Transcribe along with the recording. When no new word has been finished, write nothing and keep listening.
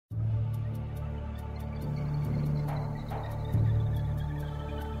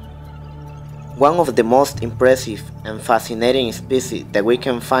One of the most impressive and fascinating species that we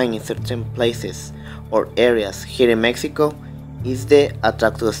can find in certain places or areas here in Mexico is the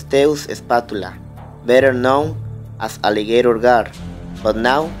Atractosteus spatula, better known as alligator gar, but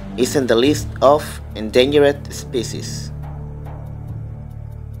now is in the list of endangered species.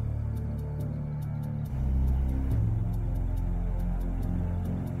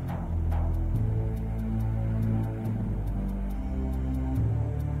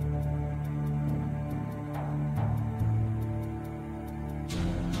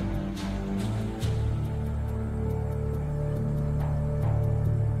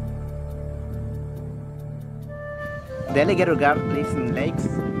 The alligator gar lives in lakes,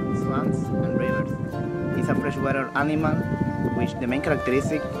 swamps, and rivers. It's a freshwater animal, which the main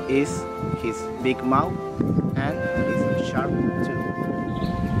characteristic is his big mouth and his sharp tooth.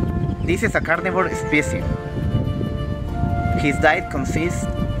 This is a carnivore species. His diet consists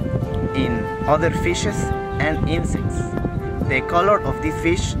in other fishes and insects. The color of this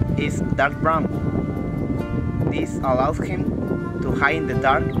fish is dark brown. This allows him to hide in the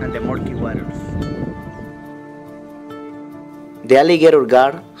dark and the murky waters. The alligator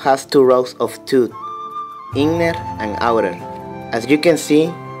gar has two rows of teeth, inner and outer. As you can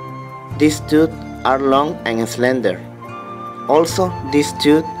see, these teeth are long and slender. Also, these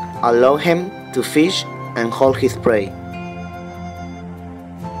teeth allow him to fish and hold his prey.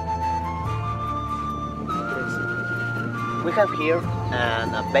 We have here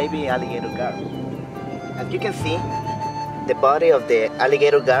a baby alligator gar. As you can see, the body of the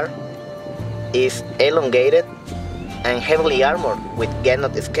alligator gar is elongated and heavily armored with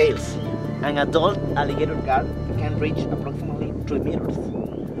gannot scales. An adult alligator gar can reach approximately 3 meters.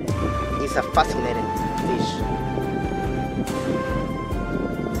 It's a fascinating fish.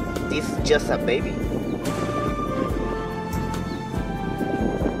 This is just a baby.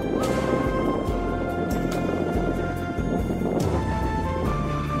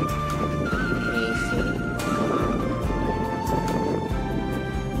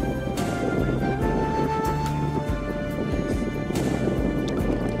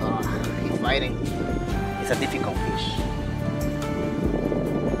 Fighting is a difficult fish.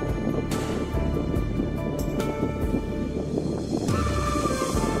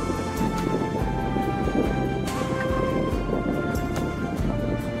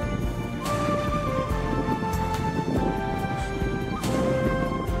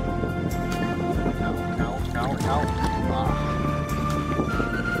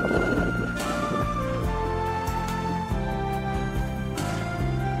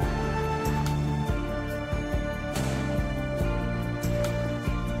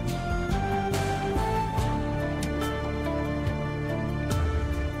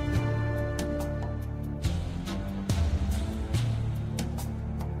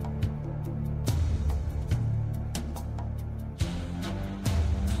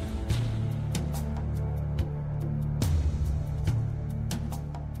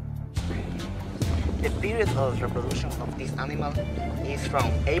 The period of reproduction of this animal is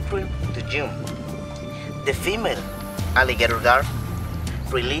from April to June. The female alligator gar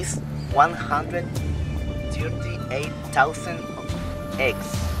releases 138,000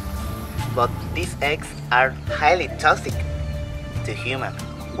 eggs, but these eggs are highly toxic to humans.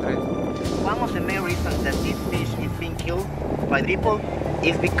 One of the main reasons that this fish is being killed by people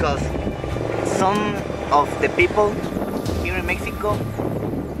is because some of the people here in Mexico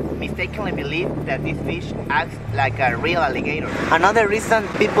mistakenly believe that this fish acts like a real alligator. Another reason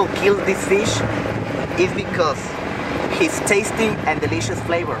people kill this fish is because his tasty and delicious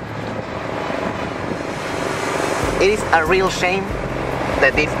flavor. It is a real shame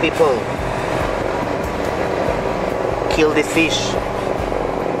that these people kill this fish.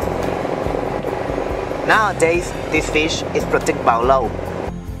 Nowadays, this fish is protected by law.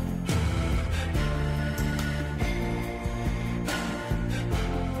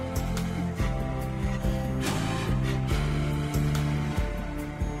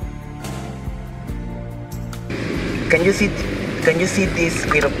 Can you see this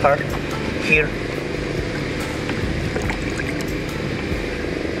little part here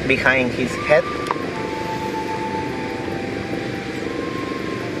behind his head?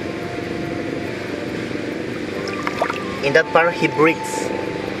 In that part he breathes.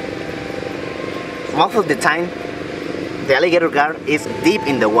 Most of the time the alligator gar is deep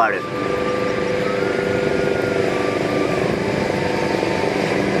in the water.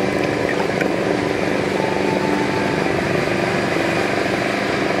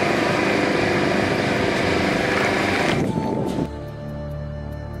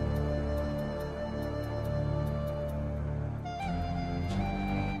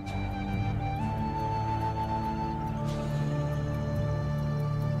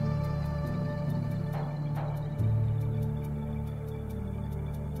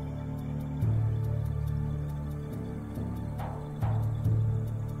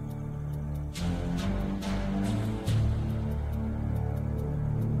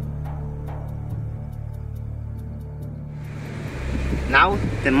 now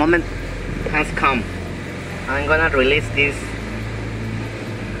the moment has come. I'm gonna release this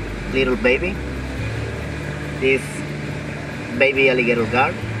little baby, this baby alligator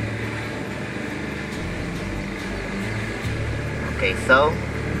guard. Okay, so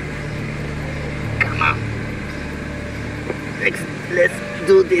come on, let's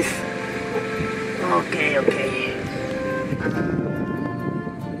do this. Okay.